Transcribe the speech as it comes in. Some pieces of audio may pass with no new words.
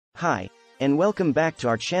Hi, and welcome back to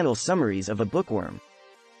our channel Summaries of a Bookworm.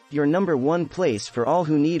 Your number one place for all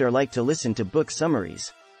who need or like to listen to book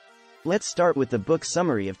summaries. Let's start with the book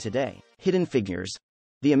summary of today. Hidden Figures.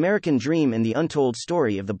 The American Dream and the Untold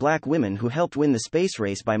Story of the Black Women Who Helped Win the Space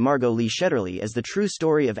Race by Margot Shetterly is the true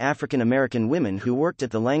story of African American women who worked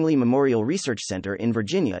at the Langley Memorial Research Center in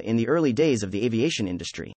Virginia in the early days of the aviation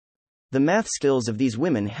industry. The math skills of these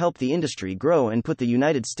women helped the industry grow and put the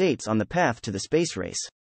United States on the path to the space race.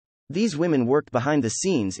 These women worked behind the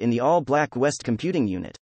scenes in the all-black West Computing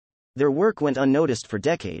Unit. Their work went unnoticed for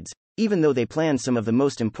decades, even though they planned some of the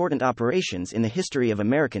most important operations in the history of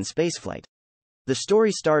American spaceflight. The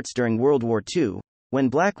story starts during World War II, when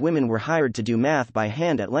black women were hired to do math by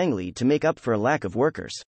hand at Langley to make up for a lack of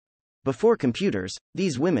workers. Before computers,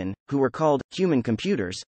 these women, who were called human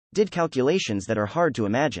computers, did calculations that are hard to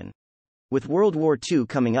imagine. With World War II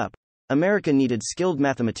coming up, America needed skilled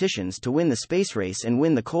mathematicians to win the space race and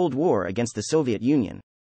win the Cold War against the Soviet Union.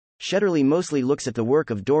 Shetterly mostly looks at the work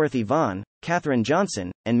of Dorothy Vaughan, Katherine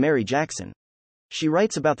Johnson, and Mary Jackson. She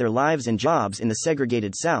writes about their lives and jobs in the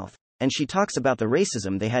segregated South, and she talks about the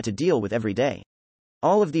racism they had to deal with every day.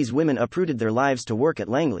 All of these women uprooted their lives to work at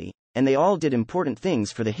Langley, and they all did important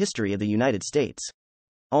things for the history of the United States.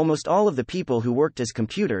 Almost all of the people who worked as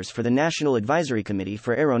computers for the National Advisory Committee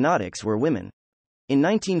for Aeronautics were women. In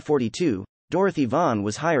 1942, Dorothy Vaughan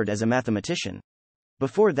was hired as a mathematician.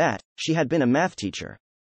 Before that, she had been a math teacher.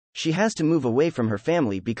 She has to move away from her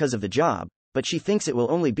family because of the job, but she thinks it will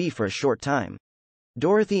only be for a short time.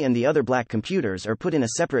 Dorothy and the other black computers are put in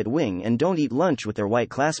a separate wing and don't eat lunch with their white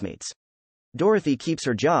classmates. Dorothy keeps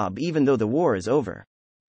her job even though the war is over.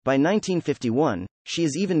 By 1951, she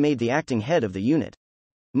is even made the acting head of the unit.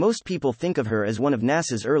 Most people think of her as one of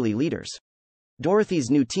NASA's early leaders. Dorothy's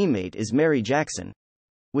new teammate is Mary Jackson.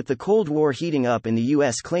 With the Cold War heating up in the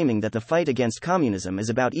US claiming that the fight against communism is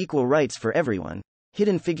about equal rights for everyone,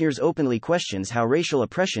 Hidden Figures openly questions how racial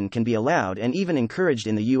oppression can be allowed and even encouraged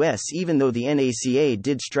in the US. Even though the NACA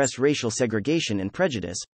did stress racial segregation and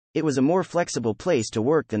prejudice, it was a more flexible place to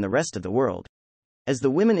work than the rest of the world. As the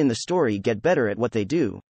women in the story get better at what they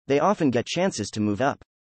do, they often get chances to move up.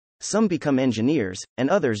 Some become engineers, and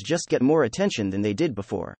others just get more attention than they did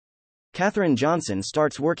before. Katherine Johnson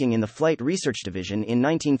starts working in the Flight Research Division in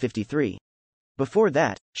 1953. Before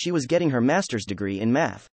that, she was getting her master's degree in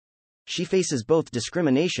math. She faces both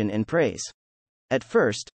discrimination and praise. At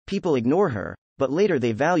first, people ignore her, but later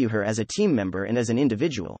they value her as a team member and as an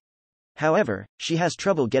individual. However, she has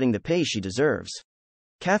trouble getting the pay she deserves.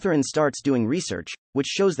 Katherine starts doing research, which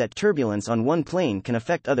shows that turbulence on one plane can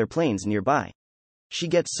affect other planes nearby. She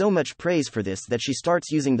gets so much praise for this that she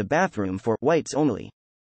starts using the bathroom for whites only.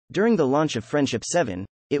 During the launch of Friendship 7,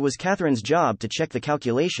 it was Katherine's job to check the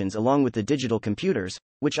calculations along with the digital computers,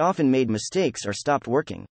 which often made mistakes or stopped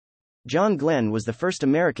working. John Glenn was the first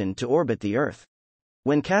American to orbit the Earth.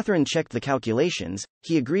 When Katherine checked the calculations,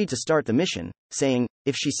 he agreed to start the mission, saying,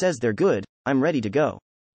 "If she says they're good, I'm ready to go."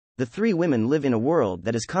 The three women live in a world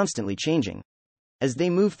that is constantly changing. As they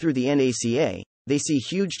move through the NACA, they see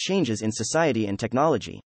huge changes in society and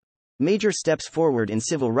technology. Major steps forward in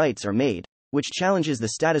civil rights are made, which challenges the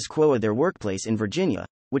status quo of their workplace in Virginia,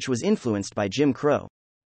 which was influenced by Jim Crow.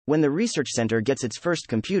 When the research center gets its first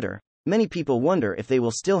computer, many people wonder if they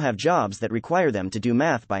will still have jobs that require them to do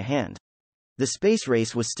math by hand. The space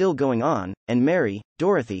race was still going on, and Mary,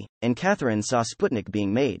 Dorothy, and Katherine saw Sputnik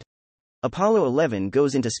being made. Apollo 11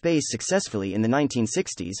 goes into space successfully in the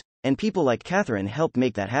 1960s, and people like Katherine helped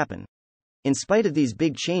make that happen. In spite of these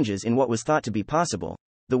big changes in what was thought to be possible,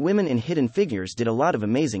 the women in Hidden Figures did a lot of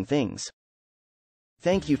amazing things.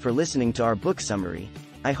 Thank you for listening to our book summary.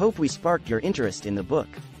 I hope we sparked your interest in the book.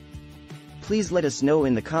 Please let us know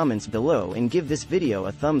in the comments below and give this video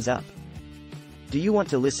a thumbs up. Do you want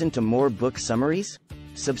to listen to more book summaries?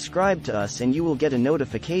 Subscribe to us and you will get a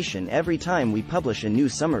notification every time we publish a new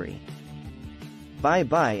summary. Bye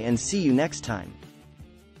bye and see you next time.